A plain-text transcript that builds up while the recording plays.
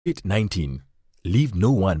COVID-19. Leave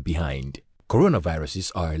no one behind.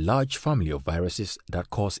 Coronaviruses are a large family of viruses that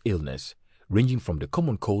cause illness, ranging from the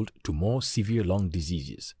common cold to more severe lung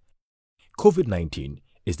diseases. COVID-19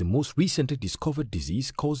 is the most recently discovered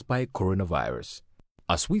disease caused by coronavirus.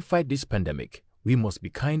 As we fight this pandemic, we must be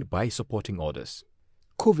kind by supporting others.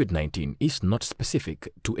 COVID-19 is not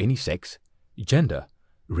specific to any sex, gender,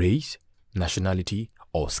 race, nationality,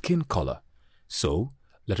 or skin color. So,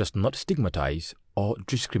 let us not stigmatize or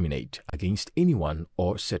discriminate against anyone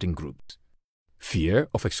or certain groups. Fear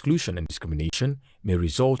of exclusion and discrimination may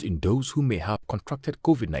result in those who may have contracted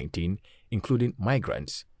COVID-19, including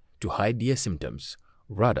migrants, to hide their symptoms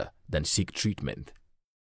rather than seek treatment.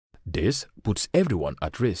 This puts everyone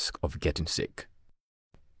at risk of getting sick.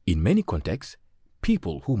 In many contexts,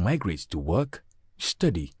 people who migrate to work,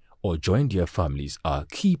 study, or join their families are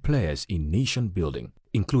key players in nation building,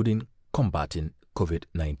 including combating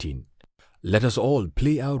COVID-19. Let us all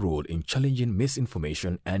play our role in challenging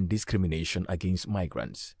misinformation and discrimination against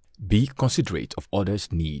migrants. Be considerate of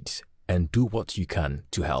others' needs and do what you can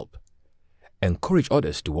to help. Encourage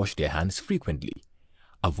others to wash their hands frequently.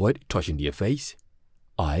 Avoid touching their face,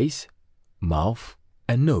 eyes, mouth,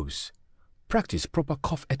 and nose. Practice proper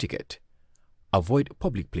cough etiquette. Avoid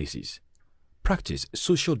public places. Practice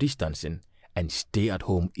social distancing and stay at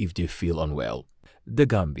home if they feel unwell. The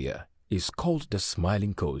Gambia is called the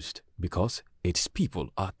Smiling Coast because its people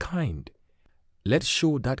are kind. Let's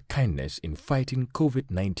show that kindness in fighting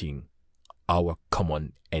COVID-19, our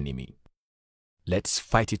common enemy. Let's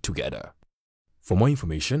fight it together. For more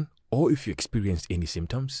information, or if you experienced any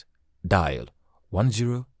symptoms, dial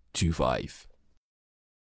 1025.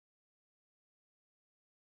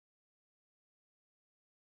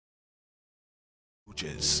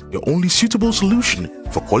 Your only suitable solution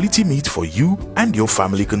for quality meat for you and your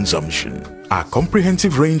family consumption. Our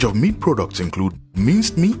comprehensive range of meat products include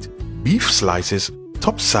minced meat, beef slices,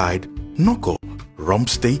 topside, knuckle, rump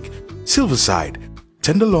steak, silver side,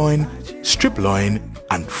 tenderloin, strip loin,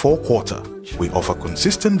 and forequarter. We offer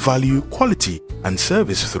consistent value, quality, and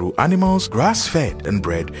service through animals grass-fed and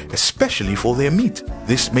bred especially for their meat.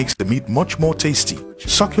 This makes the meat much more tasty,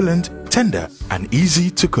 succulent, tender, and easy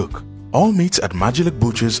to cook. All meats at Majalik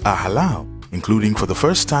Butchers are halal, including for the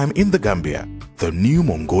first time in the Gambia, the new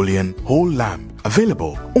Mongolian whole lamb,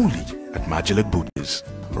 available only at Majalik Butchers.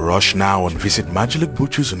 Rush now and visit Majalik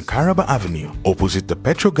Butchers on Caraba Avenue, opposite the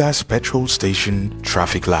Petrogas petrol station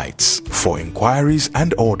traffic lights. For inquiries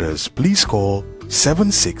and orders, please call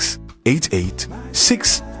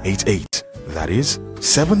 7688-688. That is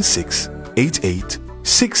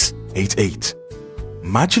 7688-688.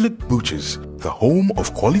 Majalik Butchers, the home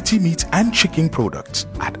of quality meat and chicken products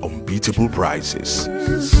at unbeatable prices.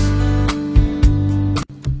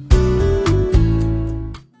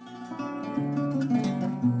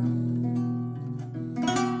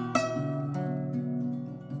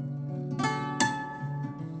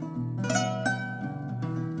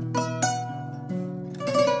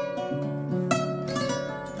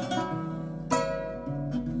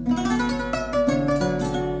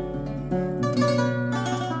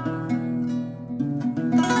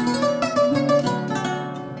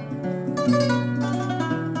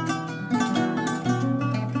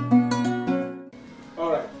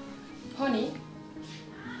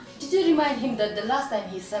 Him that the last time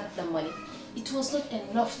he sent the money, it was not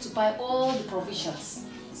enough to buy all the provisions.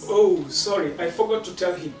 Oh, sorry, I forgot to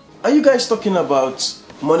tell him. Are you guys talking about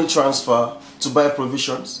money transfer to buy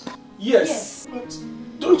provisions? Yes. But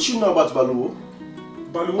don't you know about Baluwo?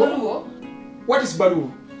 Baluwo? What is Baluwo?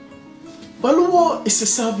 Baluwo is a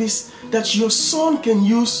service that your son can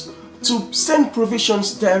use to send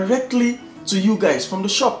provisions directly to you guys from the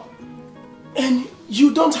shop. And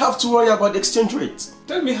you don't have to worry about the exchange rate.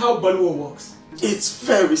 Tell me how Baluwo works. It's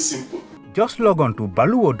very simple. Just log on to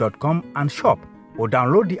baluwo.com and shop, or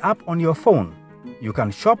download the app on your phone. You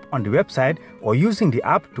can shop on the website or using the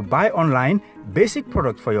app to buy online basic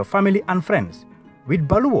products for your family and friends. With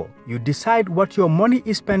Baluwo, you decide what your money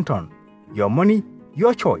is spent on. Your money,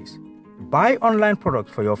 your choice. Buy online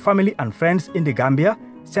products for your family and friends in the Gambia,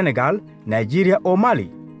 Senegal, Nigeria or Mali.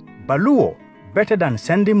 Baluwo, better than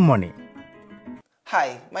sending money.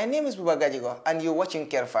 Hi, my name is Buba Gajigo and you're watching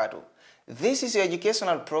Kerr Fatou. This is your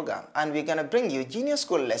educational program and we're gonna bring you junior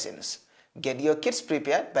school lessons. Get your kids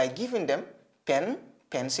prepared by giving them pen,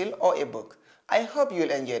 pencil or a book. I hope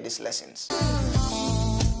you'll enjoy these lessons.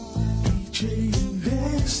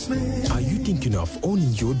 Are you thinking of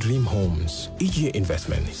owning your dream homes, EJ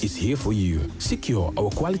Investment is here for you. Secure our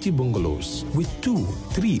quality bungalows with 2,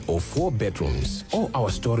 3 or 4 bedrooms, or our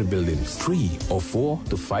story buildings 3 or 4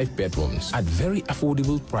 to 5 bedrooms at very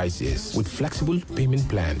affordable prices with flexible payment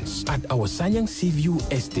plans at our Sanyang Seaview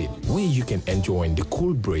Estate, where you can enjoy the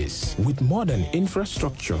cool breeze with modern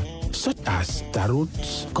infrastructure such as tar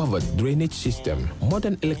roads, covered drainage system,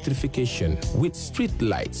 modern electrification with street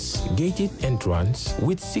lights, gated entrance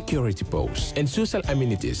with security posts, and social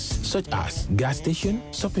amenities such as gas station,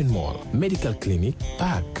 shopping mall, medical clinic,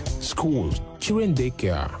 park, schools, children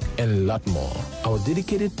daycare, and a lot more. Our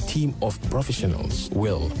dedicated team of professionals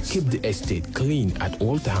will keep the estate clean at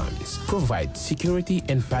all times, provide security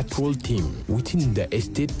and patrol team within the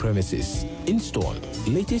estate premises, install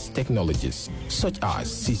latest technologies such as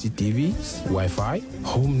CCTV, Wi-Fi,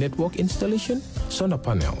 home network installation, solar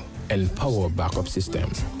panel, and power backup system.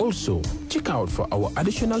 Also, check out for our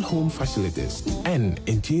additional home facilities and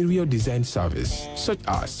interior design service such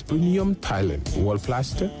as premium tiling, wall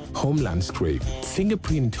plaster, home landscape,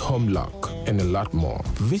 fingerprint home lock, and a lot more.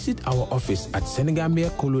 Visit our office at Senegambia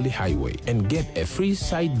Kololi Highway and get a free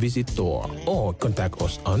site visit tour, or contact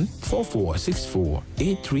us on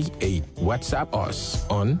 4464838. WhatsApp us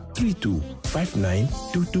on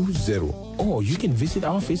 3259220. Or you can visit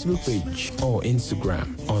our Facebook page or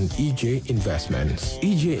Instagram on EJ Investments.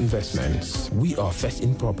 EJ Investments, we are first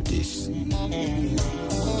in properties.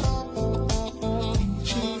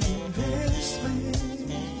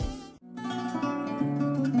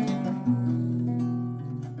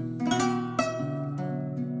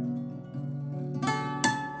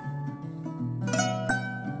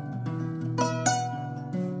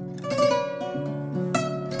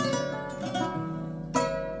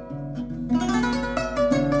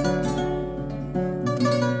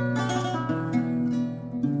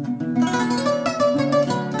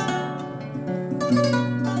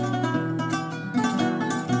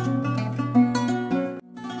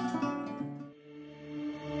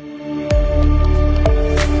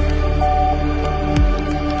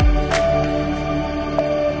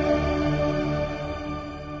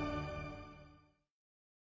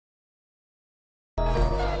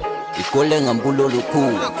 Calling Ambuloluku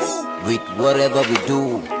with whatever we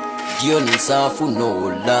do. Jioni safu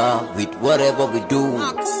no la with whatever we do.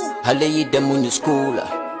 Haleyi demunyu skula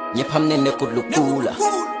nyepamne ne kudlukula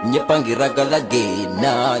nyepangi ragala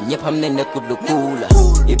gena nyepamne ne kudlukula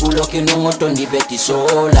ibuloke nongoto ni beti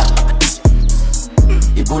sola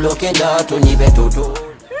ibuloke dato ni betoto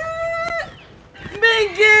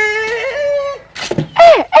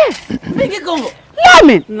Mingi Congo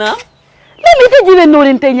Lamin na Lamin te jibe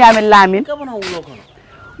norin te nyame Lamin kabana wulo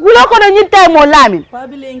kono nyinte mo Lamin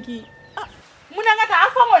pabilenki muna ngata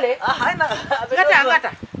afongole haina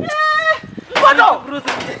ngata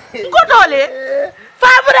Ngoto le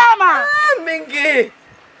Fabrama Mingi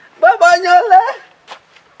Baba nyole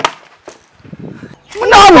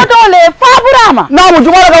Ngoto le Fabrama Namu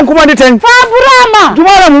jumala kan kuma diten Fabrama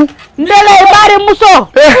jumala mu ndele bare muso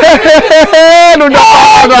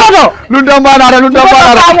lunda mana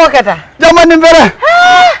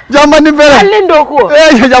jamani mbere alindo ko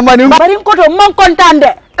jamani bari ngoto man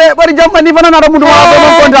kontande bari jamani fana na mudu wa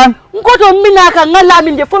man kontan ngoto minaka ngala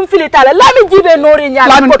min de fon filitala Lamin jibe nori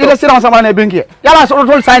nyaala Lamin ida siran sama ne benki yala so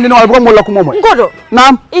tol sayni no ko mo lakko momo ngoto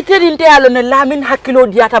nam iterinte yalo ne Lamin hakkilo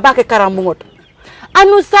diata bake karambu ngoto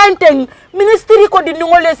anu santeng ministry ko di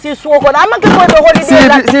ngole si suko na amake ko do holi de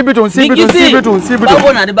si bitun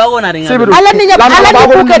bagona de ala ni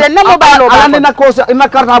ku kede namo balo ala ni na ko na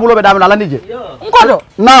karta bulo be damna ala ni je ngoto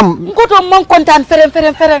nam ngoto mon kontan feren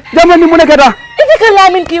jamani mu ne keda ifika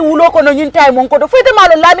Lamin ki wulo ko no nyintay mon ko do fete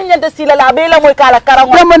malo Lamin nyanta sila la be la moy kala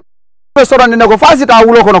karango jamani be soron ne ko fasita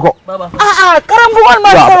wulo ko nako karambugol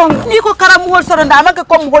ma soron ni ko karambugol soron da amake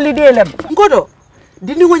ko holiday lem ngoto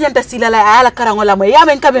dini wonyanta sila la ala karango la moy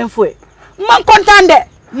yamen kaben fue man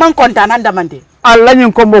kontan andamande alla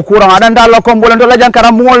nyin kombo courant adanda la kombo len do la jan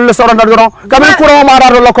karam ngol le soron do kamen courant ma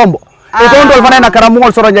do la kombo e don dol fana na karam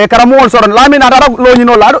ngol soron je karam ngol soron Lamin adara lo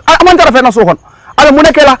nyino la man tara fe na sokon ala mu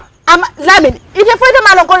nekela am Lamin ite foyde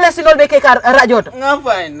malon ko lesinol be ke kar radio to nga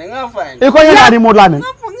fine e ko nyani mo Lamin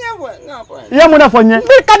ya mu na fonye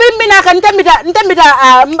bir kabin mina kan ntambita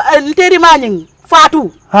nteri maning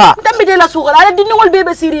Fatou ntambite la sukala ala dinngol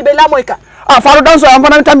bebe siri be la moyka Fatou danso am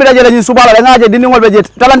fana tambira jele ni subala la ngaje dinngol be je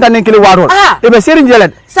talanta nen kili warol e be siri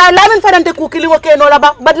jele sa Lamin fanante ku kili woke no la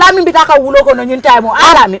ba Lamin bitaka wulo ko no nyinta mo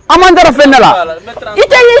Lamin amandara fenela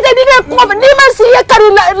ite dine ko ni man si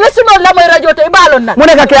yakari lesuno la moy radio to ibalon na mu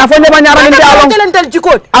ne ka ke afonye ba nyara ni alon telentel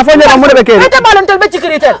jikot afonye ba mu ne be ke ite balon tel be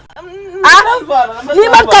jikiritel ni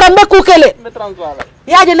man karambe kukele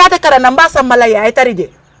ya je nata karana mbasa malaya ay tarije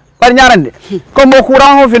par ñarande combo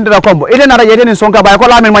courant ho findira combo ide nata yede ni sonka bay ko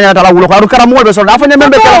lamin mañana tala wulo ko adu karam wolbe so da fa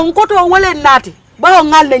ñambe ko ko to wole nati ba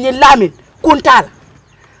ngalle ni lamin kuntala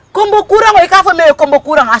combo courant o ka fa me combo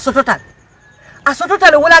courant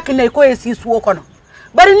asototal wala kinay ko e sisu kono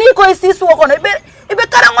bari ni ko e sisu kono ibe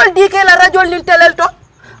karangol dike la radio lin telel to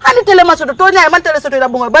hani tele masoto to nyaay man tele soto da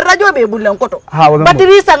bungo bari radio be bulen koto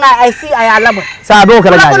batiri sanga ay si ay alamo sa do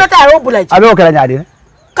kala nyaadi ko ta ro bulaji abe kala nyaadi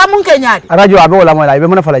kamun ke nyaadi radio abe wala mo la ibe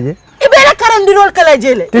mona falaje ibe la karandirol kala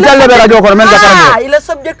jele ti talle be radio ko men da karamo ila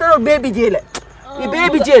subjector baby jele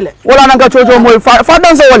baby jele wala nanga chocho moy fa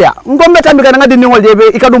dan so wolya ngombe tambi kana ngadi ningol jebe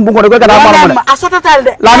ikadum bungo ko kada marmo na asototal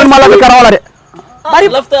de la min mala be kara wala de bari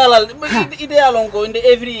laftalal ideal on ko inde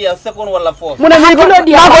every year second wala fourth muna ni ko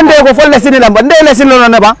nde ko folle sinila mba nde le sinilo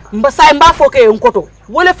ne ba mba say mba foke en koto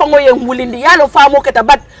wole fango yen wulindi yalo famo keta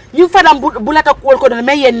bat ñu fadam bulata ko ko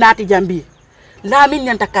me yen nati jambi la min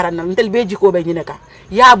nyanta karana ndel beji ko be nyine ka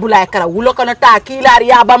ya bulay kara wulo kono ta kilar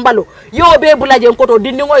ya bambalo yo be bulaje en koto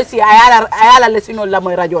dindi ngoy si ayala le sino la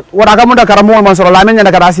moy radio wada ka munda kara mo man soro la min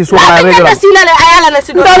nyanta kara si so na radio la sila le ayala le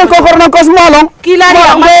sino ndal ko korna ko smolon kilar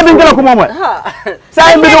ya mo be ngala ko momo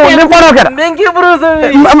say mi do ni fono kera mengi bruce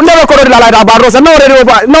ndal ko radio la da ba rosa no radio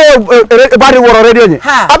ba no bari woro radio ni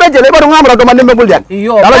abe jele ba ngamra do man dembe buljan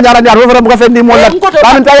dala nyara nyar fo ko fendi mo la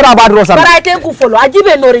la min tayra ba rosa bara te ku folo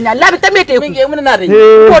ajibe nori nya labi tamete ku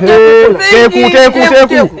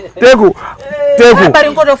teku bari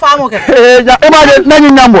ko do famo ke imagine nañu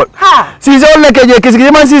ñambol si zol le keje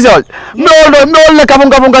kisgi man si zol ndol le kafun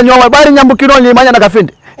ka ñoma bari ñambu kino ni mañana ka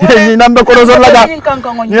finde ni nambe ko sor la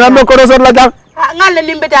jang ngalle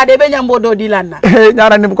limbeta de be ñambo do dilanna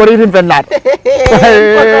ñara ni ko ritin fennat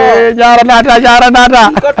ñara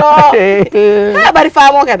nata ko to bari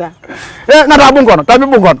famo ke da ngata bungono tammi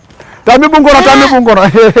bungono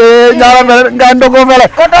ñara ngando ko fele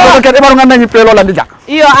ko ke baru nganda ni pelo la ndija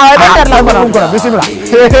iyo awa better la bungono bismillah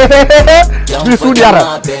bisu diara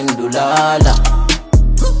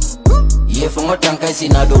ye fongo tanka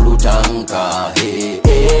sina dolu tanka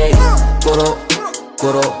koro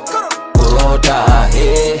ta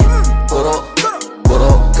koro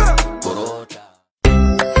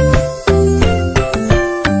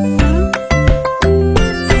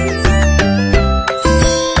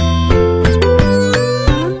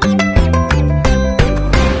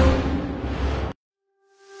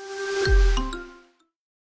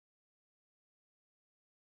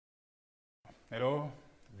Hello,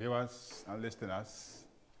 viewers and listeners.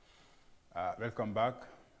 Welcome back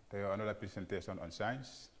to another presentation on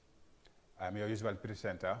science. I'm your usual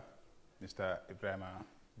presenter, Mr. Ibrahim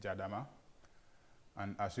Jadama.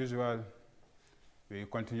 And as usual, we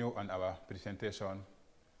continue on our presentation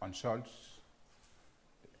on salts.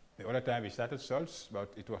 The other time we started salts,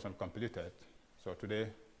 but it wasn't completed. So today,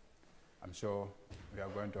 I'm sure we are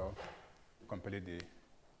going to complete the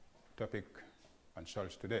topic on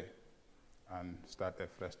salts today and start a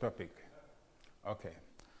fresh topic. Okay,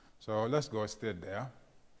 so let's go straight there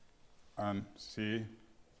and see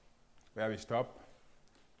where we stop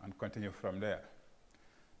and continue from there.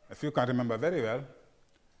 If you can remember very well,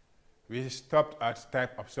 we stopped at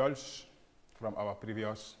type of salts from our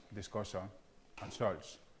previous discussion on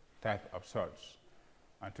salts, type of salts.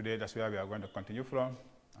 And today that's where we are going to continue from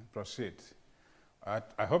and proceed.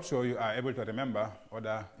 I hope so you are able to remember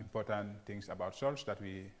other important things about salts that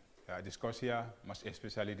we discuss here, most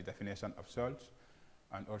especially the definition of salts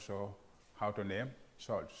and also how to name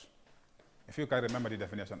salts. If you can remember the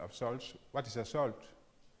definition of salts, what is a salt?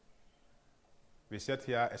 We said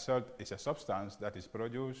here a salt is a substance that is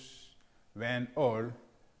produced when all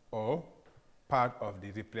or part of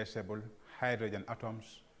the replaceable hydrogen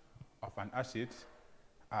atoms of an acid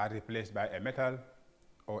are replaced by a metal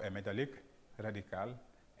or a metallic radical,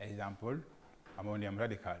 example, ammonium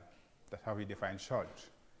radical. That's how we define salt.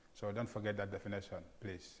 So don't forget that definition,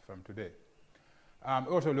 please, from today.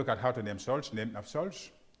 Also look at how to name salts, name of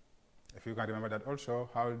salts. If you can remember that also,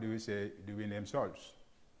 how do we name salts?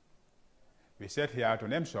 We said here to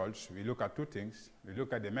name salts, we look at two things. We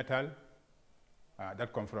look at the metal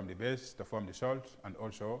that come from the base to form the salt, and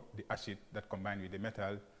also the acid that combine with the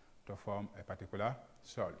metal to form a particular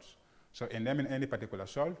salt. So in naming any particular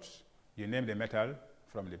salts, you name the metal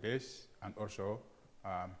from the base and also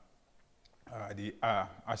the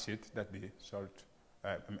acid that the salt,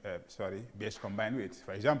 base combined with.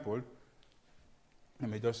 For example, let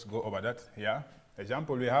me just go over that here.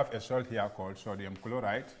 Example, we have a salt here called sodium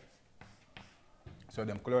chloride.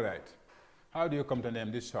 Sodium chloride. How do you come to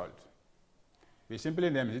name this salt? We simply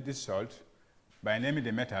name this salt by naming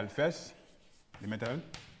the metal first, the metal,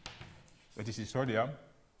 which is the sodium,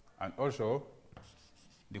 and also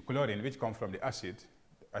the chlorine, which comes from the acid,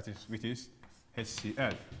 which is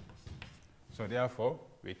HCl. So therefore,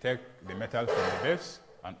 we take the metal from the base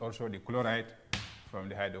and also the chloride from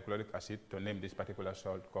the hydrochloric acid to name this particular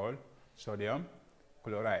salt called sodium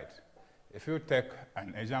chloride. If you take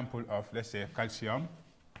an example of, let's say, calcium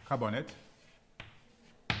carbonate,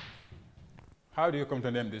 how do you come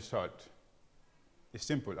to name this salt? It's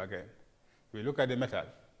simple again. We look at the metal.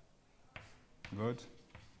 Good.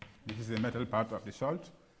 This is the metal part of the salt.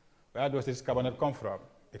 Where does this carbonate come from?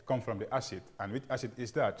 It comes from the acid. And which acid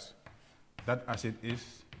is that? That acid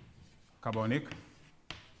is carbonic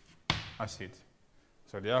acid.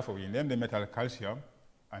 So therefore, we name the metal calcium,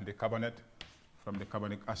 and the carbonate from the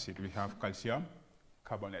carbonic acid, we have calcium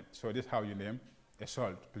carbonate. So this is how you name a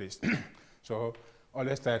salt, please. So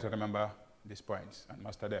always try to remember these points and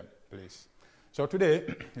master them, please. So today,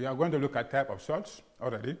 we are going to look at type of salts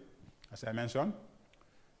already, as I mentioned.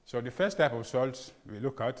 So the first type of salts we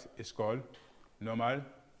look at is called normal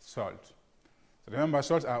salt. So remember,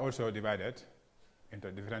 salts are also divided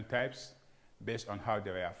into different types based on how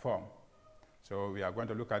they were formed. So we are going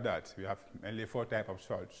to look at that. We have mainly 4 types of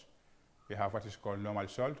salts. We have what is called normal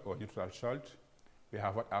salt or neutral salt. We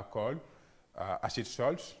have what are called acid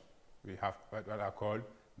salts. We have what are called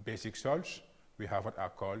basic salts. We have what are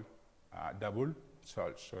called double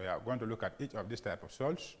salts. So we are going to look at each of these types of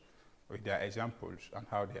salts with their examples and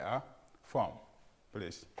how they are formed,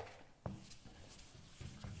 please.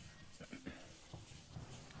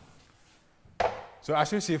 So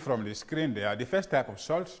as you see from the screen there, the first type of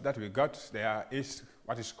salt that we got there is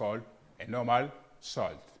what is called a normal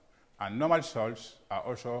salt. And normal salts are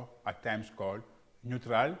also at times called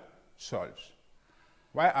neutral salts.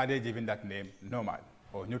 Why are they given that name, normal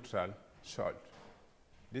or neutral salt?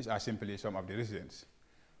 These are simply some of the reasons.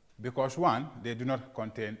 Because 1, they do not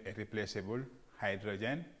contain a replaceable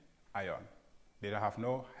hydrogen ion. They don't have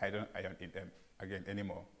no hydrogen ion in them again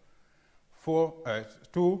anymore.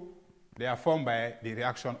 2, they are formed by the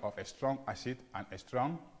reaction of a strong acid and a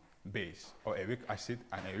strong base, or a weak acid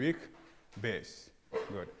and a weak base.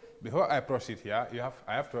 Good. Before I proceed here,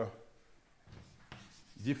 I have to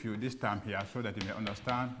give you this term here so that you may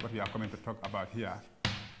understand what we are coming to talk about here,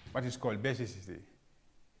 what is called basicity.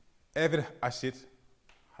 Every acid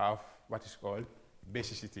have what is called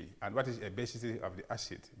basicity. And what is a basicity of the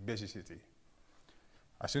acid? Basicity.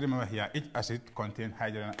 As you remember here, each acid contains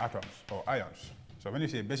hydrogen atoms or ions. So when you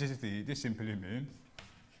say basicity, this simply means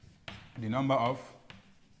the number of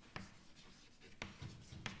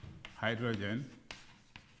hydrogen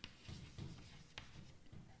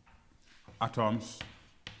atoms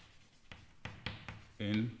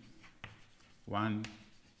in one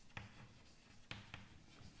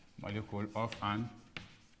molecule of an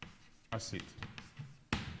acid.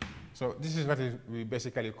 So this is what we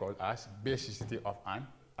basically call as basicity of an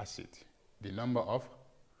acid, the number of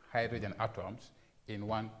hydrogen atoms in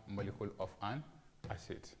one molecule of an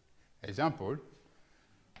acid. Example,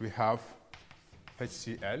 we have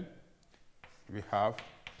HCl, we have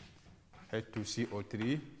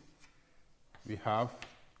H2CO3, we have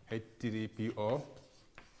H3PO4.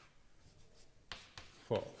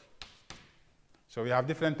 So we have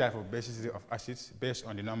different types of basicity of acids based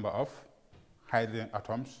on the number of hydrogen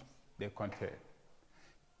atoms they contain.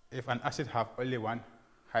 If an acid has only one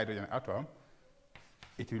hydrogen atom,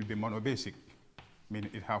 it will be monobasic,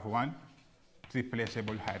 meaning it has one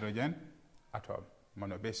replaceable hydrogen atom,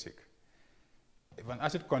 monobasic. If an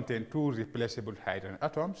acid contains 2 replaceable hydrogen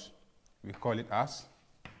atoms, we call it as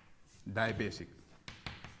dibasic.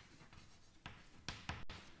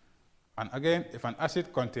 And again, if an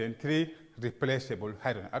acid contains 3 replaceable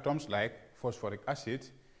hydrogen atoms, like phosphoric acid,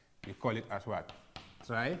 we call it as what?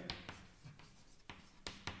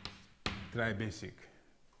 Tribasic.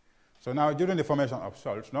 So now, during the formation of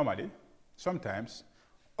salts, normally, sometimes,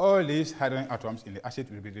 all these hydrogen atoms in the acid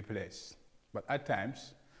will be replaced. But at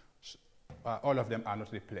times, all of them are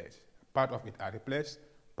not replaced. Part of it are replaced,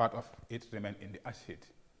 part of it remain in the acid.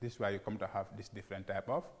 This is why you come to have this different type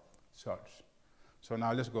of salts. So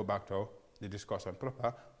now let's go back to the discussion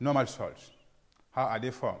proper. Normal salts, how are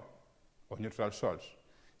they formed? Or neutral salts?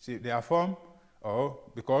 See, they are formed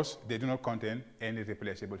because they do not contain any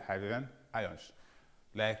replaceable hydrogen ions.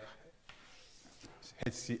 Like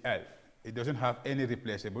HCl, it doesn't have any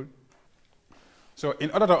replaceable. So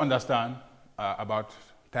in order to understand about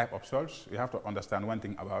type of salts, we have to understand one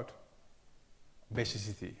thing about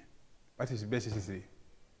basicity. What is basicity?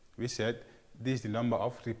 We said this is the number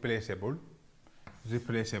of replaceable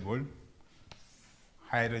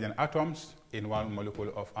hydrogen atoms in one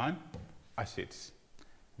molecule of an acid.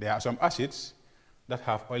 There are some acids that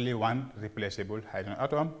have only one replaceable hydrogen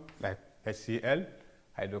atom, like HCl,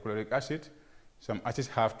 hydrochloric acid. Some acids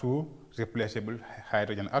have two replaceable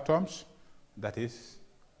hydrogen atoms, that is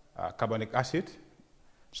carbonic acid.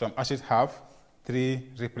 Some acids have three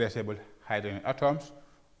replaceable hydrogen atoms,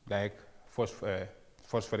 like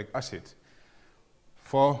phosphoric acid.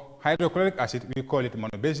 For hydrochloric acid, we call it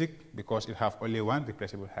monobasic because it has only one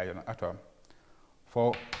replaceable hydrogen atom.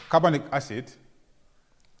 For carbonic acid,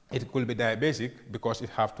 it could be diabasic because it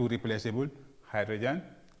has two replaceable hydrogen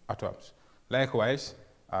atoms. Likewise,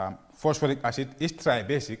 phosphoric acid is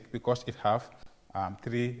tribasic because it has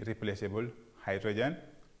three replaceable hydrogen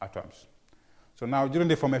atoms. So now, during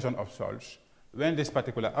the formation of salts, when these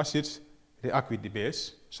particular acids react with the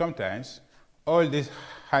base, sometimes all these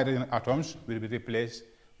hydrogen atoms will be replaced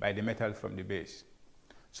by the metal from the base.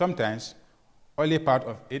 Sometimes only part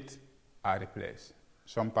of it are replaced.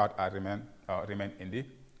 Some part are remain in the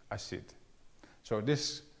acid. So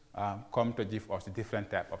this comes to give us different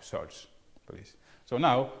type of salts, please. So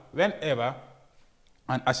now, whenever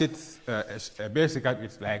an acid, a basic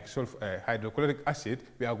acid like hydrochloric acid,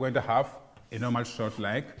 we are going to have a normal salt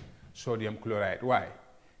like sodium chloride. Why?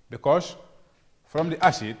 Because from the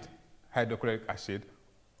acid, hydrochloric acid,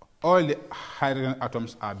 all the hydrogen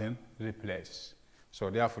atoms are being replaced. So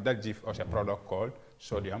therefore, that gives us a product called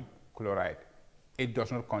sodium chloride. It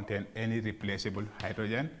does not contain any replaceable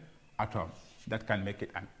hydrogen atom that can make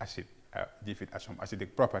it an acid, give it some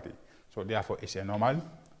acidic property. So therefore, it's a normal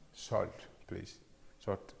salt, please.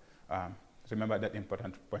 So remember that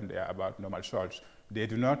important point there about normal salts. They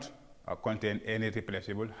do not contain any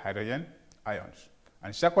replaceable hydrogen ions.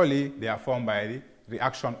 And secondly, they are formed by the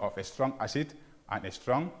reaction of a strong acid and a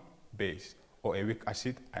strong base, or a weak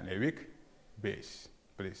acid and a weak base,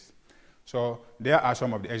 please. So there are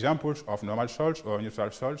some of the examples of normal salts or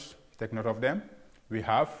neutral salts. Take note of them. We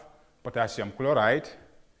have potassium chloride,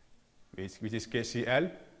 which is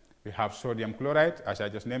KCl. We have sodium chloride, as I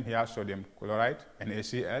just named here, sodium chloride,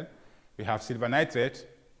 NaCl. We have silver nitrate.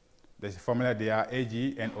 There's a formula there,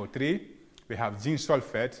 AgNO3. We have zinc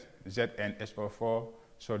sulfate, ZnSO4,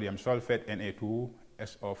 sodium sulfate,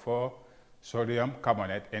 Na2SO4, sodium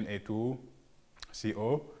carbonate,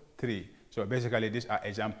 Na2CO3. So basically, these are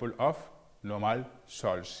examples of normal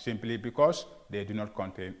salts, simply because they do not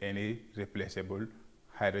contain any replaceable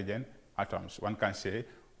hydrogen atoms. One can say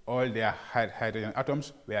all their hydrogen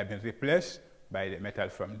atoms were being replaced by the metal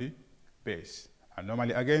from the base. And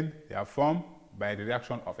normally, again, they are formed by the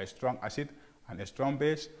reaction of a strong acid and a strong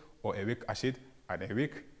base, or a weak acid and a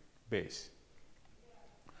weak base.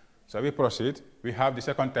 So we proceed. We have the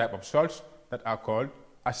second type of salts that are called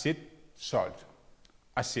acid salt.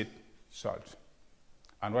 Acid salt.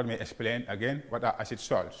 And let me explain again what are acid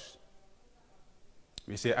salts.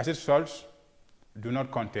 We say acid salts do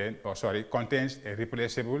not contain, contains a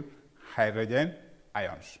replaceable hydrogen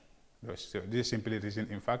ions. So this is simply the reason,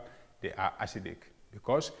 in fact, they are acidic,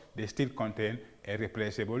 because they still contain a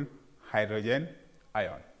replaceable hydrogen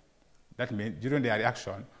ion. That means during their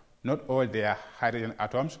reaction, not all their hydrogen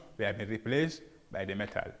atoms will be replaced by the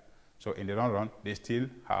metal. So in the long run, they still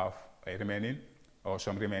have a remaining or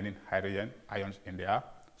some remaining hydrogen ions in their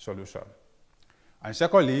solution. And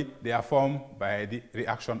secondly, they are formed by the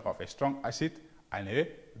reaction of a strong acid and a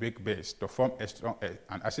weak base. To form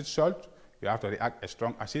an acid salt, you have to react a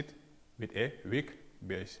strong acid with a weak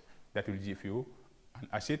base. That will give you an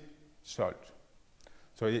acid salt.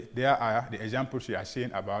 So there are the examples you are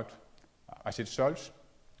seeing about acid salts.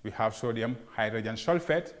 We have sodium hydrogen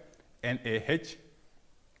sulfate,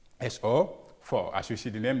 NaHSO4, as you see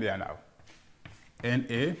the name there now.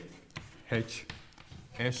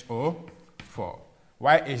 NaHSO4.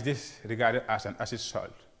 Why is this regarded as an acid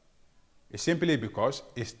salt? It's simply because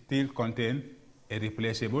it still contains a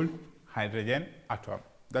replaceable hydrogen atom.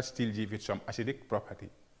 That still gives it some acidic property,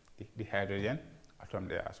 the hydrogen atom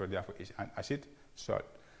there. So therefore, it's an acid salt.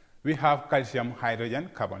 We have calcium hydrogen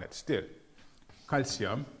carbonate still.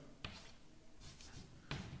 Calcium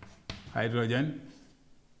hydrogen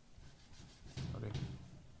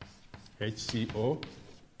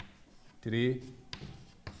HCO3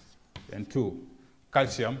 and 2.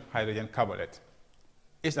 Calcium hydrogen carbonate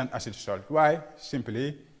is an acid salt. Why?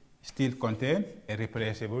 Simply still contain a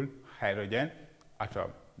replaceable hydrogen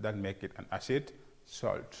atom. That makes it an acid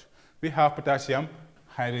salt. We have potassium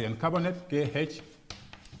hydrogen carbonate,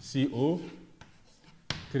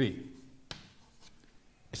 KHCO3.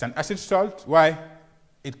 It's an acid salt. Why?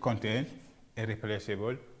 It contains a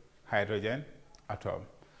replaceable hydrogen atom.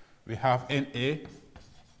 We have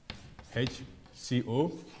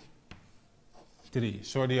NaHCO3,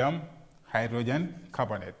 sodium hydrogen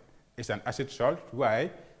carbonate. It's an acid salt. Why?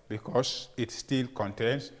 because it still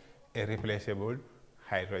contains a replaceable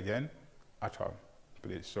hydrogen atom.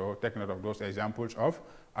 Please, so take note of those examples of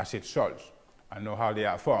acid salts and know how they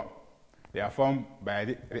are formed. They are formed by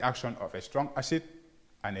the reaction of a strong acid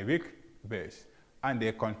and a weak base, and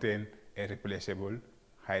they contain a replaceable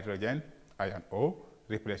hydrogen ion or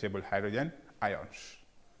replaceable hydrogen ions.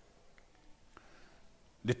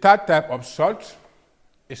 The third type of salt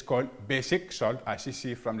is called basic salt, as you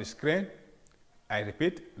see from the screen. I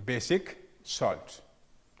repeat, basic salt.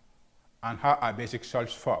 And how are basic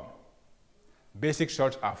salts formed? Basic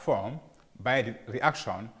salts are formed by the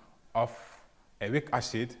reaction of a weak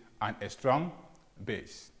acid and a strong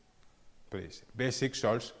base. Please, basic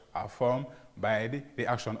salts are formed by the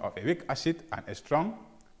reaction of a weak acid and a strong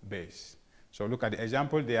base. So look at the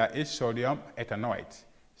example. There is sodium ethanoate.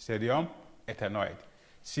 Sodium ethanoate.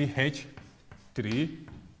 CH3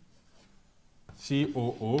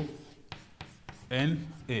 COO-Na.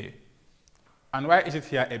 And why is it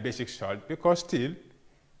here a basic salt? Because still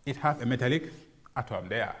it has a metallic atom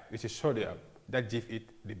there, which is sodium, that gives it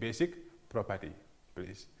the basic property,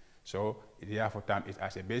 please. So therefore term it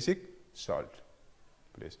as a basic salt,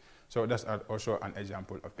 please. So that's also an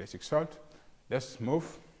example of basic salt. Let's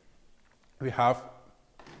move. We have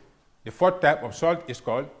the fourth type of salt is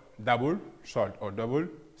called double salt or double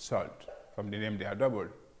salt. From the name they are double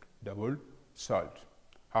salt.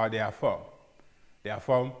 How they are formed? They are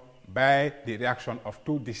formed by the reaction of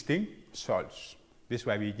two distinct salts. This is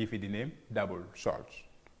why we give it the name double salts,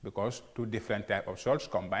 because two different types of salts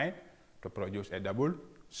combine to produce a double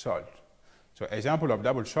salt. So example of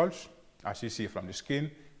double salts, as you see from the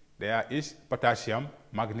skin, there is potassium,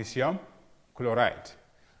 magnesium chloride.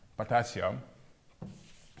 Potassium,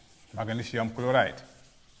 magnesium chloride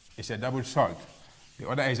is a double salt. The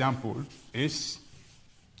other example is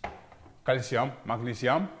calcium,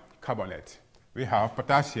 magnesium carbonate. We have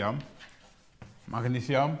potassium,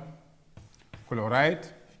 magnesium chloride,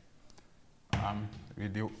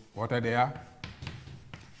 with the water there.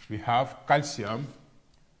 We have calcium,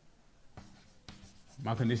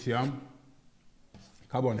 magnesium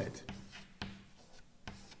carbonate.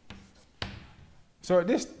 So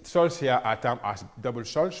these salts here are termed as double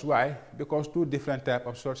salts. Why? Because two different types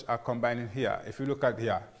of salts are combined in here. If you look at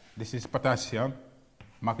here, this is potassium,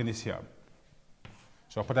 magnesium.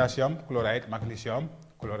 So potassium chloride, magnesium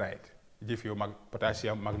chloride. Give you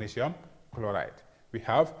potassium, magnesium chloride. We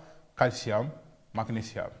have calcium,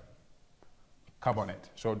 magnesium carbonate.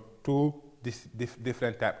 So two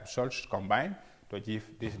different types of salts combined to give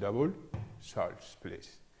these double salts,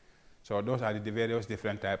 please. So those are the various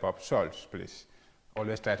different types of salts, please.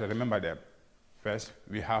 Always try to remember them. First,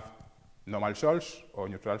 we have normal salts or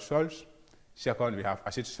neutral salts. Second, we have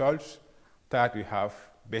acid salts. Third, we have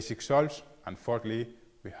basic salts. And fourthly,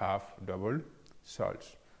 we have double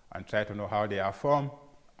salts. And try to know how they are formed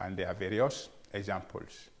and their various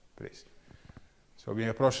examples, please. So we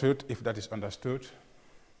may proceed if that is understood.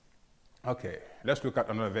 Okay, let's look at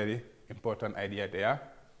another very important idea there.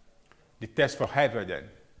 The test for hydrogen.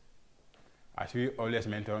 As we always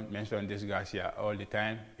mention this gas here all the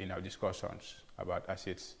time in our discussions about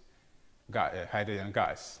acids, hydrogen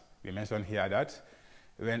gas. We mention here that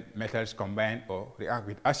when metals combine or react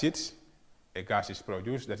with acids, a gas is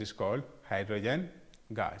produced that is called hydrogen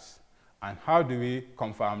gas. And how do we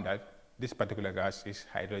confirm that this particular gas is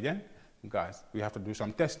hydrogen gas? We have to do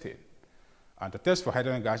some testing. And the test for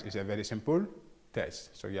hydrogen gas is a very simple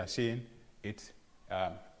test. So you are seeing it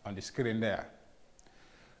on the screen there.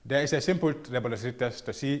 There is a simple laboratory test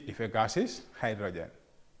to see if a gas is hydrogen.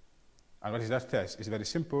 And what is that test? It's very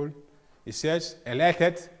simple. It says a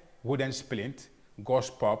lighted wooden splint goes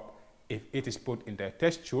pop if it is put into a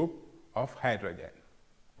test tube of hydrogen.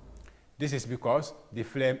 This is because the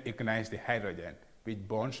flame ignites the hydrogen, which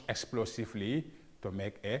burns explosively to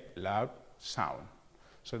make a loud sound.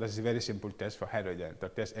 So that's a very simple test for hydrogen. To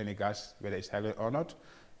test any gas, whether it's hydrogen or not,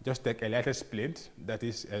 just take a lighted splint, that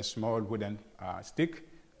is a small wooden stick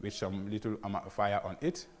with some little amount of fire on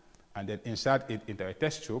it, and then insert it into a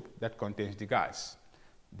test tube that contains the gas.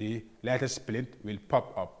 The lighted splint will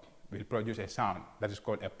pop up, will produce a sound that is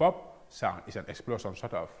called a pop sound. It's an explosion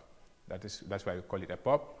sort of. That's why we call it a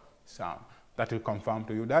pop sound. That will confirm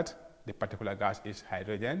to you that the particular gas is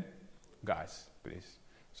hydrogen gas, please.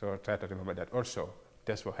 So try to remember that also.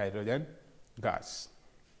 Test for hydrogen gas.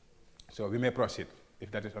 So we may proceed if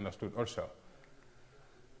that is understood also.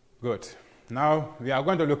 Good. Now we are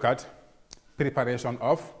going to look at preparation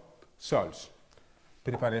of salts.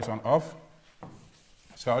 Preparation of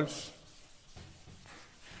salts.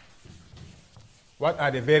 What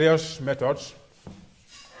are the various methods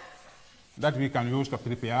that we can use to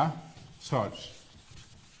prepare salts?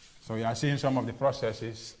 So you are seeing some of the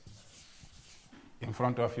processes in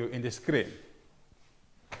front of you in the screen.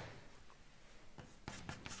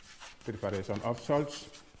 Preparation of salts.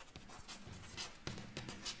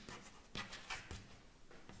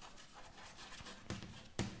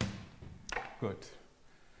 Good.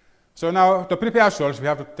 So now, to prepare salts, we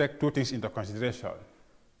have to take two things into consideration.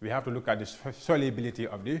 We have to look at the solubility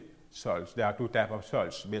of the salts. There are two types of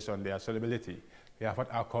salts based on their solubility. We have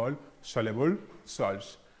what are called soluble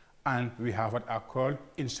salts, and we have what are called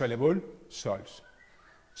insoluble salts.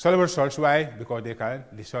 Soluble salts, why? Because they can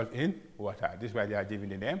dissolve in water. This is why they are given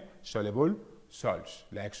the name soluble salts,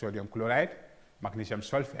 like sodium chloride, magnesium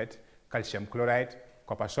sulfate, calcium chloride,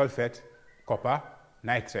 copper sulfate, copper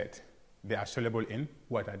nitrate. They are soluble in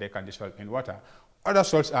water. They can dissolve in water. Other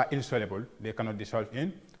salts are insoluble. They cannot dissolve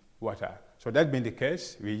in water. So that being the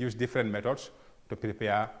case, we use different methods to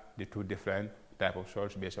prepare the two different types of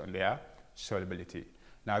salts based on their solubility.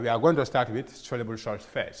 Now we are going to start with soluble salts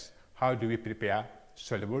first. How do we prepare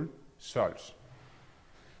soluble salts?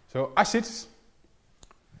 So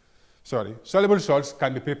soluble salts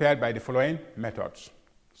can be prepared by the following methods.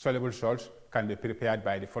 Soluble salts can be prepared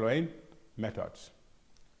by the following methods.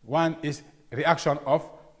 One is reaction of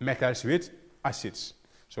metals with acids.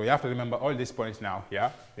 So you have to remember all these points now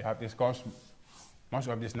here. We have discussed most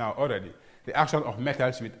of this now already. Reaction of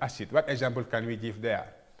metals with acid. What example can we give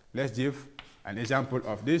there? Let's give an example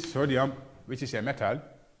of this sodium, which is a metal,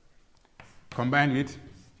 combined with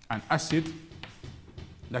an acid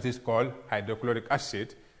that is called hydrochloric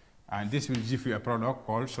acid, and this will give you a product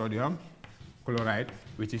called sodium chloride,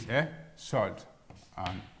 which is a salt,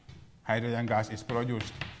 and hydrogen gas is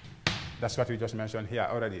produced. That's what we just mentioned here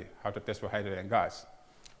already, how to test for hydrogen gas.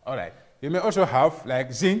 All right. You may also have,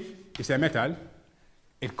 like zinc is a metal.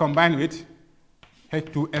 It combined with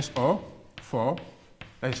H2SO4,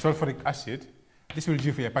 that is sulfuric acid. This will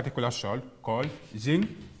give you a particular salt called zinc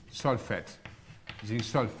sulfate. Zinc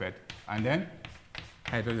sulfate. And then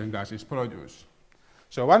hydrogen gas is produced.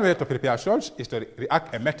 So one way to prepare salts is to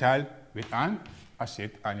react a metal with an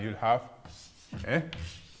acid, and you'll have a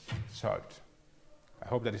salt. I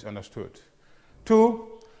hope that is understood.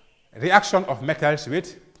 Two, reaction of metals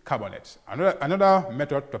with carbonates. Another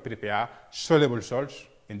method to prepare soluble salts,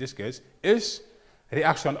 in this case, is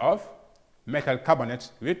reaction of metal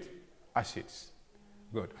carbonates with acids.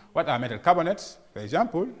 Good. What are metal carbonates? For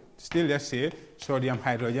example, still let's say sodium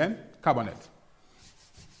hydrogen carbonate,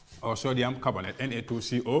 or sodium carbonate,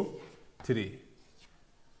 Na2CO3,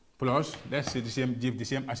 plus, let's say give the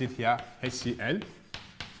same acid here, HCl.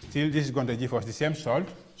 Still, this is going to give us the same salt,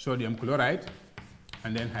 sodium chloride,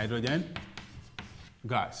 and then hydrogen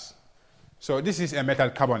gas. So this is a metal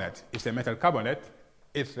carbonate. It's a metal carbonate.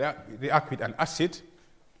 It reacts with an acid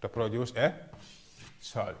to produce a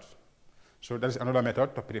salt. So that is another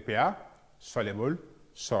method to prepare soluble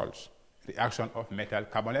salts. Reaction of metal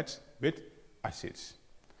carbonates with acids.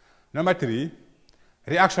 Number three,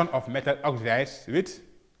 reaction of metal oxides with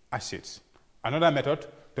acids. Another method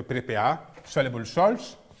to prepare soluble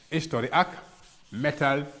salts is to react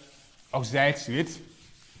metal oxides with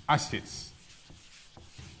acids.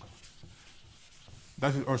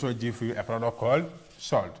 That will also give you a product called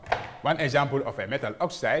salt. One example of a metal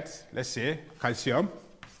oxide, let's say calcium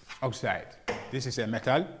oxide. This is a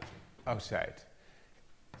metal oxide.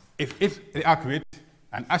 If it reacts with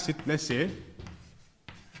an acid, let's say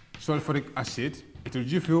sulfuric acid, it will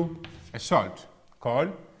give you a salt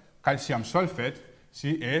called calcium sulfate,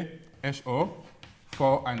 CaSO4,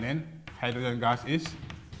 and then hydrogen gas is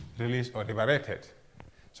released or liberated.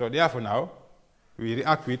 So therefore now, we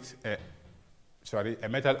react with a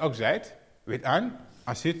metal oxide with an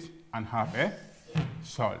acid and have a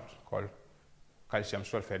salt called calcium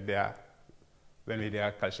sulfate there when we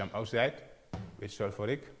react calcium oxide with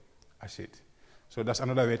sulfuric acid. So that's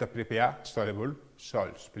another way to prepare soluble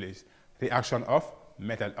salts, please. Reaction of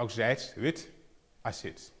metal oxides with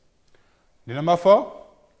acids. The number four,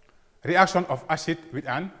 reaction of acid with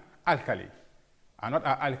an alkali. And what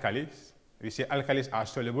are alkalis? We say alkalis are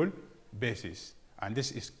soluble bases. And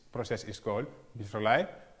this process is called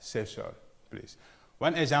neutralization, please.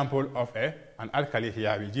 One example of an alkali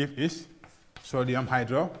here we give is sodium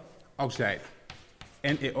hydroxide.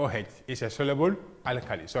 NaOH is a soluble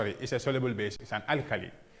alkali. Sorry, it's a soluble base. It's an alkali.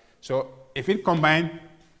 So if it combines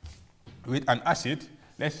with an acid,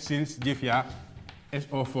 let's give here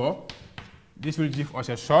SO4. This will give us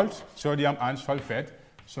a salt, sodium and sulfate.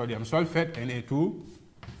 Sodium sulfate,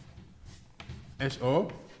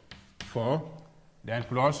 Na2SO4, then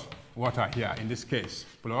plus water here in this case,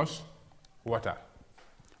 plus water.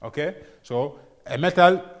 Okay, so an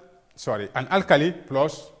alkali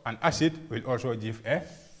plus an acid will also give a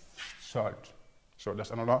salt. So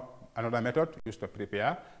that's another method used to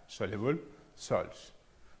prepare soluble salts.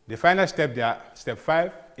 The final step there, step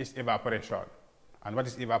 5, is evaporation. And what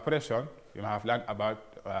is evaporation? You have learned about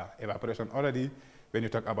evaporation already when you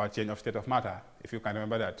talk about change of state of matter, if you can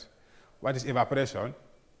remember that. What is evaporation?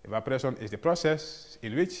 Evaporation is the process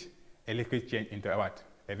in which a liquid changes into a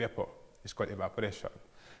vapor. It's called evaporation.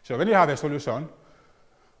 So when you have a solution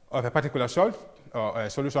of a particular salt, or a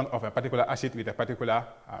solution of a particular acid with a particular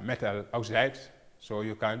metal oxide, so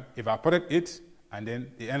you can evaporate it, and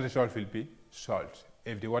then the end result will be salt.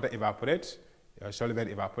 If the water evaporates, the solvent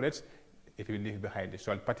evaporates, it will leave behind the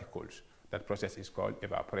salt particles. That process is called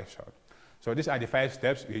evaporation. So these are the 5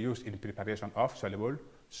 steps we use in preparation of soluble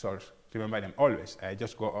salts. Remember them always. I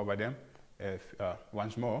just go over them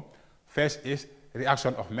once more. First is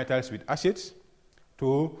reaction of metals with acids.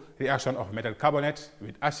 2, reaction of metal carbonates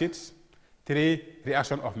with acids. 3,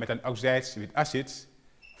 reaction of metal oxides with acids.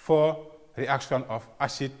 4, reaction of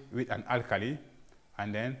acid with an alkali.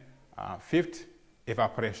 And then 5th,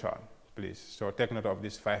 evaporation, please. So take note of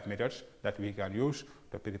these 5 methods that we can use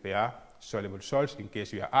to prepare soluble salts. In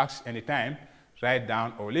case you are asked anytime, write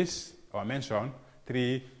down or list or mention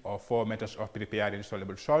 3 or 4 methods of preparing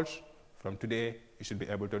soluble salts. From today, you should be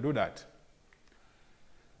able to do that.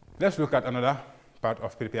 Let's look at another part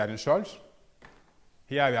of preparing salts.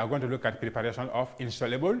 Here we are going to look at preparation of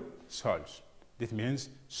insoluble salts. This means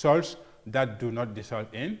salts that do not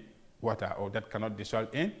dissolve in water, or that cannot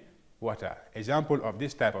dissolve in water. Example of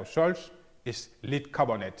this type of salts is lead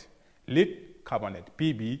carbonate. Lead carbonate,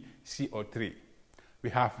 PbCO3. We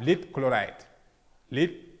have lead chloride,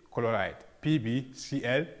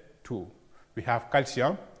 PbCl2. We have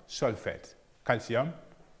calcium sulfate,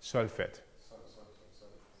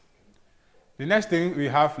 The next thing we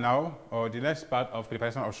have now, or the next part of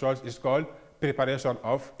preparation of salts, is called preparation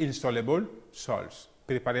of insoluble salts.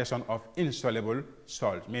 Preparation of insoluble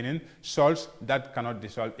salts, meaning salts that cannot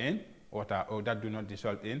dissolve in water, or that do not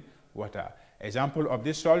dissolve in water. Example of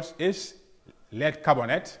these salts is lead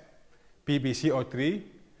carbonate, PbCO3,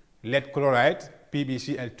 lead chloride,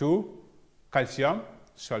 PbCl2, calcium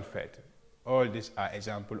sulfate. All these are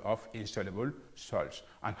examples of insoluble salts.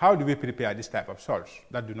 And how do we prepare this type of salts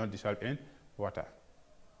that do not dissolve in water?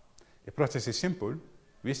 The process is simple.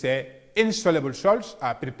 We say insoluble salts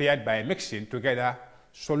are prepared by mixing together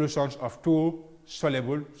solutions of 2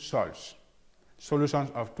 soluble salts. Solutions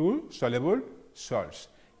of 2 soluble salts,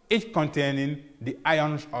 each containing the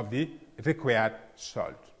ions of the required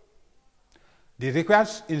salt. The required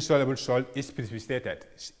insoluble salt is precipitated.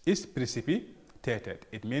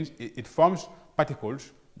 It means it forms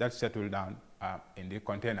particles that settle down in the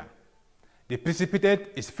container. The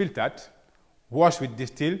precipitate is filtered, washed with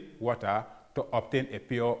distilled water to obtain a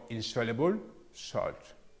pure insoluble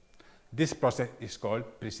salt. This process is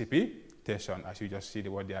called precipitation. As you just see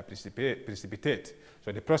the word there, precipitate.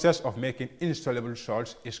 So the process of making insoluble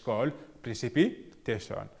salts is called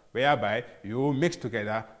precipitation, whereby you mix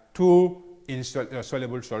together 2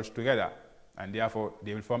 soluble salts together, and therefore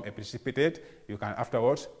they will form a precipitate. You can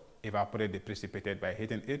afterwards evaporate the precipitate by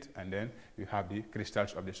heating it, and then you have the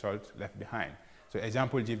crystals of the salt left behind. So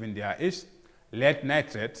example given there is lead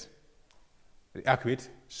nitrate react with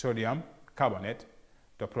sodium carbonate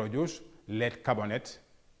to produce lead carbonate,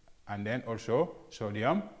 and then also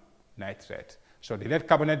sodium nitrate. So the lead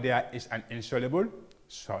carbonate there is an insoluble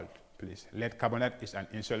salt, please. Lead carbonate is an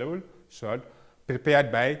insoluble salt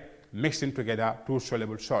prepared by mixing together 2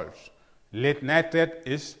 soluble salts. Lead nitrate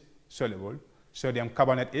is soluble, sodium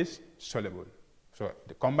carbonate is soluble. So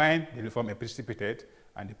they combine, they will form a precipitate,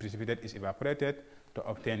 and the precipitate is evaporated to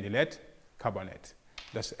obtain the lead carbonate.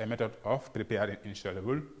 That's a method of preparing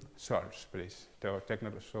insoluble salts, please. So take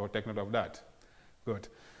note of that. Good.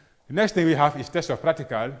 The next thing we have is test of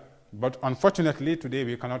practical, but unfortunately today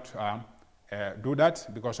we cannot do that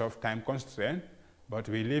because of time constraint, but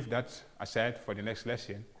we leave that aside for the next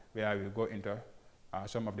lesson, where we will go into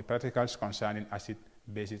some of the practicals concerning acid,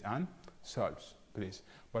 bases, and salts, please.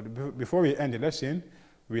 But before we end the lesson,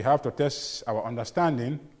 we have to test our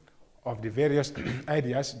understanding of the various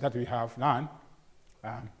ideas that we have learned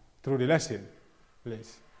through the lesson,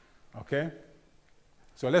 please. Okay?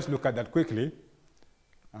 So let's look at that quickly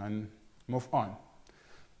and move on.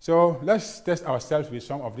 So let's test ourselves with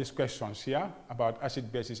some of these questions here about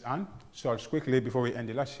acid, bases, and salts quickly before we end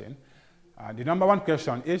the lesson. The number 1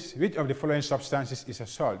 question is, which of the following substances is a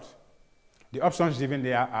salt? The options given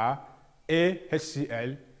there are A,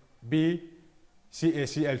 HCl, B,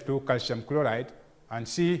 CaCl2, calcium chloride, and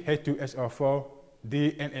C, H2SO4,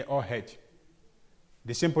 D, NaOH.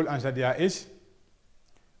 The simple answer there is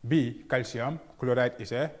B, calcium chloride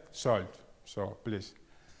is a salt. So please.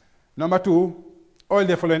 Number 2, all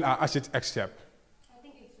the following are acids except. I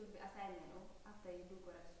think it should be assignment after you do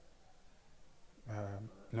correction.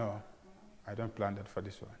 No, I don't plan that for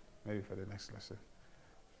this one. Maybe for the next lesson.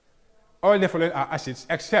 All the following are acids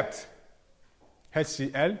except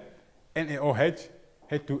HCl, NaOH,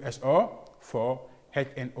 H2SO, 4,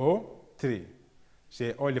 HNO3.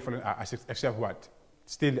 Say all the following are acids except what?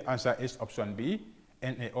 Still the answer is option B.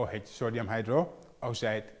 NaOH, sodium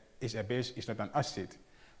hydroxide, is a base, is not an acid.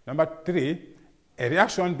 Number 3, a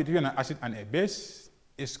reaction between an acid and a base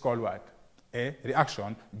is called what? A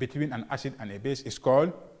reaction between an acid and a base is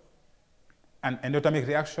called an endothermic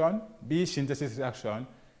reaction, B, synthesis reaction,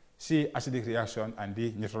 C, acidic reaction, and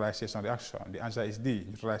D, neutralization reaction. The answer is D,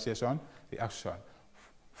 neutralization reaction.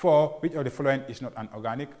 4, which of the following is not an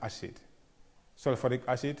organic acid? Sulfuric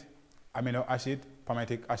acid, amino acid,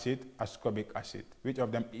 palmitic acid, ascorbic acid. Which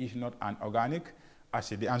of them is not an organic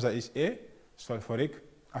acid? The answer is A, sulfuric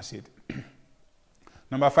acid.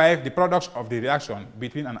 Number 5, the products of the reaction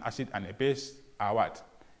between an acid and a base are what?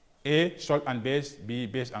 A, salt and base, B,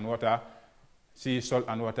 base and water, C, salt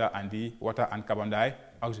and water, and D, water and carbon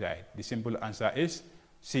dioxide. The simple answer is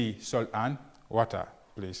C, salt and water,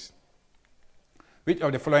 please. Which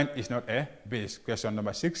of the following is not a base? Question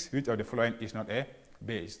number 6, which of the following is not a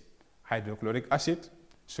base? Hydrochloric acid,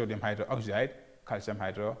 sodium hydroxide, calcium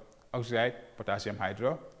hydroxide, potassium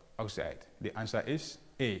hydroxide. The answer is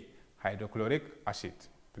A, hydrochloric acid,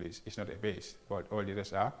 please. It's not a base, but all the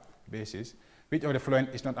rest are bases. Which of the following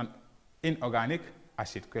is not an inorganic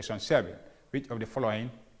acid? Question 7. Which of the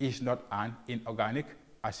following is not an inorganic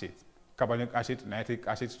acid? Carbonic acid, nitric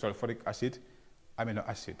acid, sulfuric acid, amino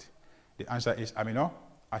acid. The answer is amino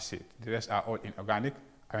acid. The rest are all inorganic.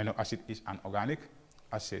 Amino acid is an organic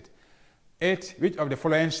acid. 8. Which of the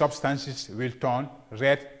following substances will turn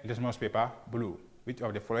red litmus paper blue? Which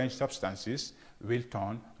of the following substances will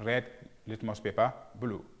turn red litmus paper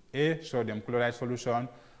blue? A, sodium chloride solution,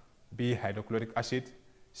 B, hydrochloric acid,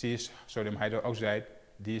 C, sodium hydroxide,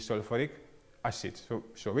 D, sulfuric acid.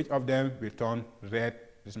 So which of them will turn red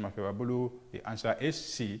litmus paper blue? The answer is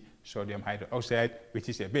C, sodium hydroxide, which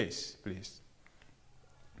is a base, please.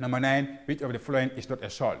 Number 9, which of the following is not a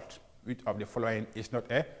salt? Which of the following is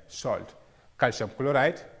not a salt? Calcium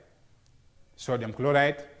chloride, sodium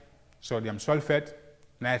sulfate,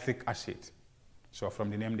 nitric acid. So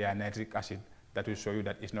from the name they are nitric acid. That will show you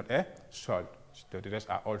that it's not a salt. So the rest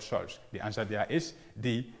are all salts. The answer there is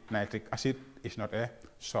D, nitric acid is not a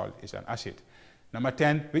salt, it's an acid. Number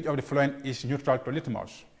 10, which of the following is neutral to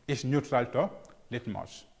litmus? Is neutral to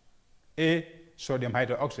litmus? A, sodium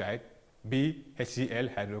hydroxide, B,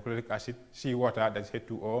 HCl, hydrochloric acid, C, water, that is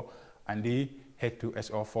H2O, and D,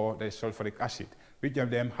 H2SO4, that is sulfuric acid. Which of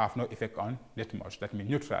them have no effect on litmus? That means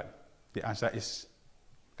neutral. The answer is,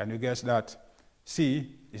 can you guess that?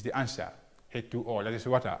 C is the answer. H2O, that is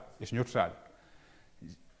water, is neutral.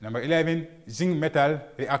 Number 11, zinc metal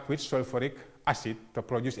react with sulfuric acid to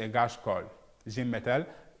produce a gas called. Zinc metal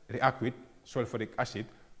react with sulfuric acid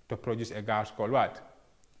to produce a gas called what?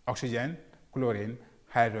 Oxygen, chlorine,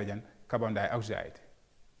 hydrogen, carbon dioxide.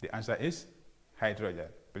 The answer is hydrogen,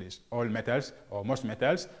 please. All metals, or most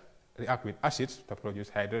metals, react with acids to produce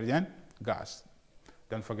hydrogen gas.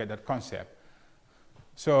 Don't forget that concept.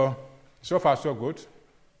 So far so good.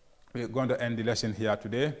 We're going to end the lesson here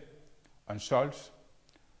today on salts.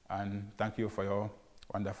 And thank you for your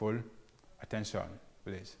wonderful attention,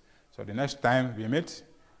 please. So the next time we meet,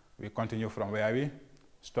 we continue from where we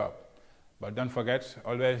stop. But don't forget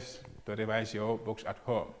always to revise your books at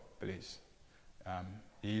home, please.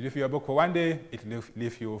 You leave your book for 1 day, it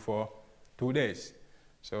leaves you for 2 days.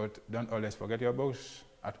 So don't always forget your books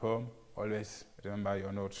at home. Always remember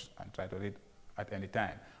your notes and try to read at any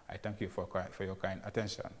time. I thank you for your kind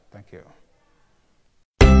attention. Thank you.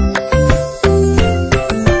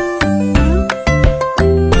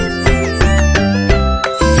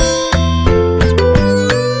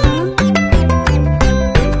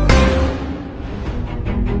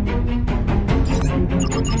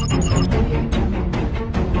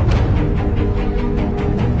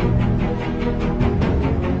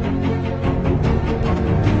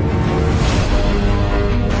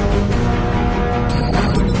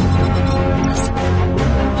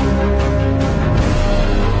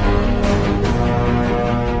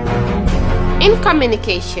 In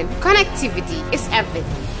communication, connectivity is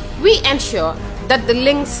everything. We ensure that the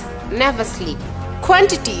links never sleep.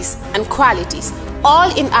 Quantities and qualities all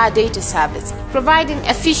in our data service, providing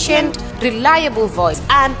efficient, reliable voice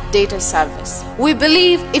and data service. We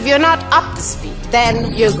believe if you're not up to speed,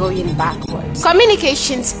 then you're going backwards.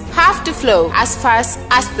 Communications have to flow as fast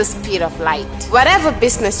as the speed of light. Whatever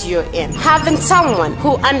business you're in, having someone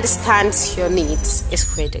who understands your needs is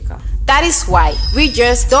critical. That is why we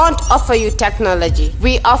just don't offer you technology,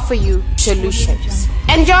 we offer you solutions.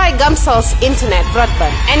 Enjoy Gamcel's internet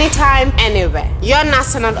broadband anytime, anywhere. Your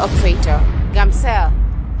national operator, Gamcel,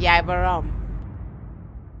 Yaibaram.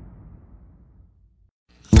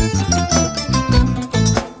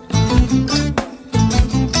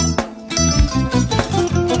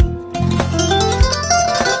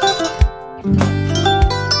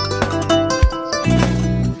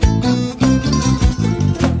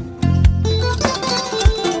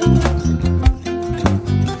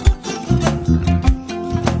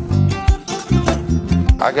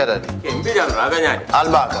 Agada. Mbijan aganya.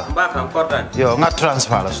 Albaka. Mbaka important. Yo, nga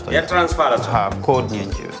transfer la sto. Ya transfer la sto. Ha, code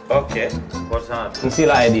nyenje. Okay. What's that?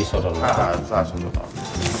 Nsila ID soto. Ah, sa soto.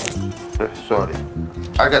 Sorry.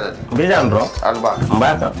 Agada. Mbijan bro. Albaka.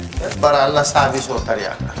 Mbaka. Bara alla service o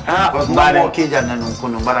tariaka. Ah, mbare ki janna nun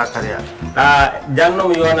kunu bara tariaka. Ah,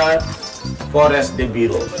 jannom yona forest de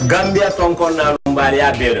bureau. Gambia tonkon na mbare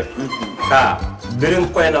ya bere. Ah. Birim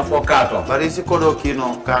koyna fo kato barisi kodo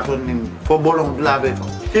kino kato nim fo bolon blabe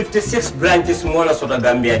 56 branches mola sota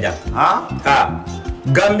Gambia jam ha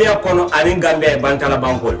Gambia kono ani Gambia bantala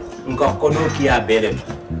bankol nko kodo kiya bele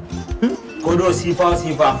kodo sifa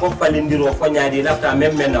fo falindiro fo nyaadi lafta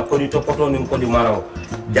même na kodi topoto nin kodi maraw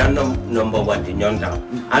jannam number 1 ti nyonta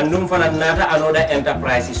andum fana nata anoda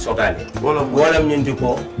enterprise sotale wolam nyindi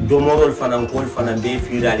ko domorol fana kol fana be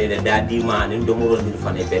firale de dadi man domorol dil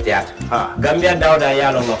fana beteat Gambia dawda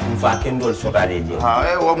yalo nga fa kendol sotale je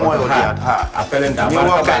wo moyo diat apelenta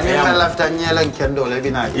baraka ni na lafta nyelan kendol e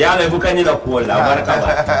bina yalo bu kanyi la ko la baraka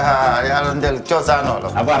ba yalo ndel chosano lo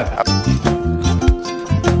baraka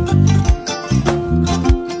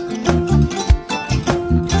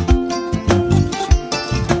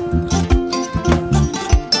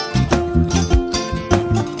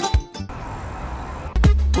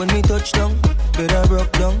Touchdown, get a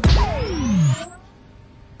broke down.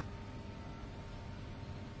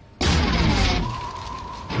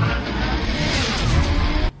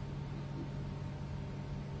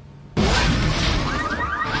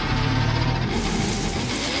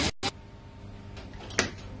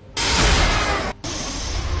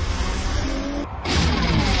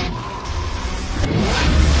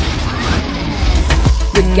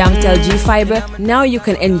 With Gamtel G-Fiber, now you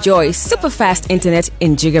can enjoy super fast internet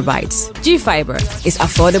in gigabytes. G-Fiber is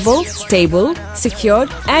affordable, stable, secured,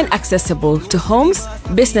 and accessible to homes,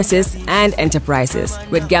 businesses, and enterprises.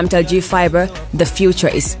 With Gamtel G-Fiber, the future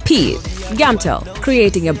is speed. Gamtel,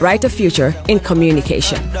 creating a brighter future in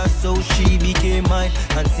communication. So she became mine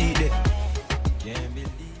and see the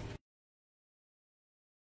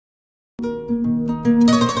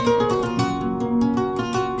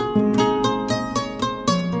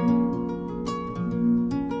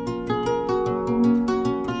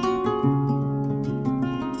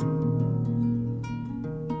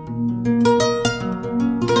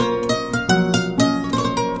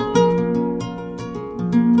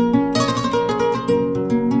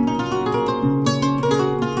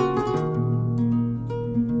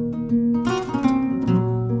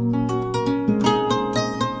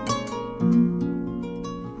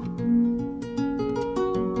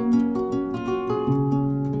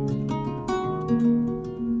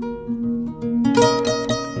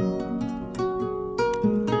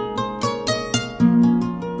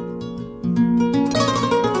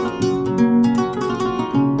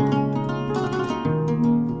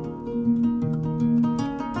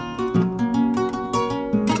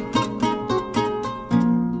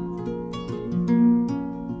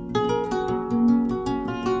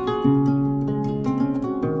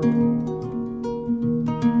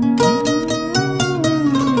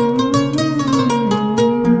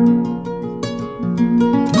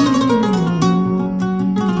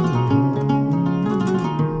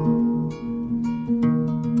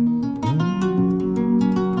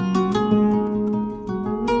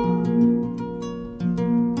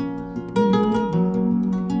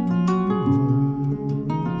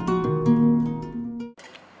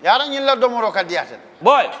yara nyilla domoro kadiyata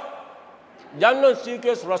boy janno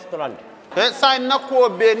sikes restaurant sign na ko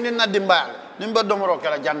be ni na dimbal nimba domoro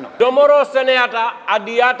kala janno domoro seneyata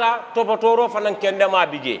adiyata topotoro fanan kende ma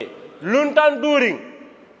bije luntan during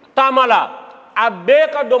tamala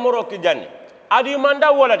abeka domoro ki janni adi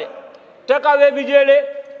manda wala de teka we bijele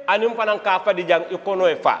anim fanan ka fadi jang ikono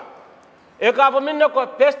e fa e ka fa minne ko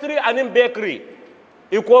pastry anim bakery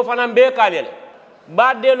iko fanan be kalele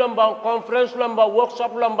badde lomba conference lomba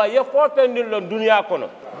workshop lomba ye fo fendin lon dunia kono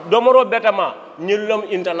domoro betama nyillom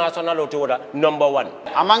international o toda number 1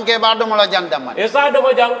 amanke ba domo la jang damman esa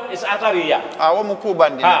domo jang is atariya wo mu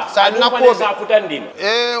kubandi sa na ko sa futandin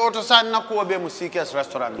oto sa na ko be mu CK's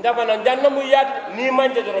restaurant ndafa na janna mu yat ni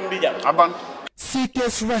manje dorom bija aban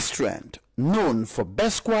CK's restaurant, known for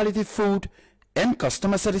best quality food and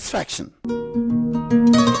customer satisfaction.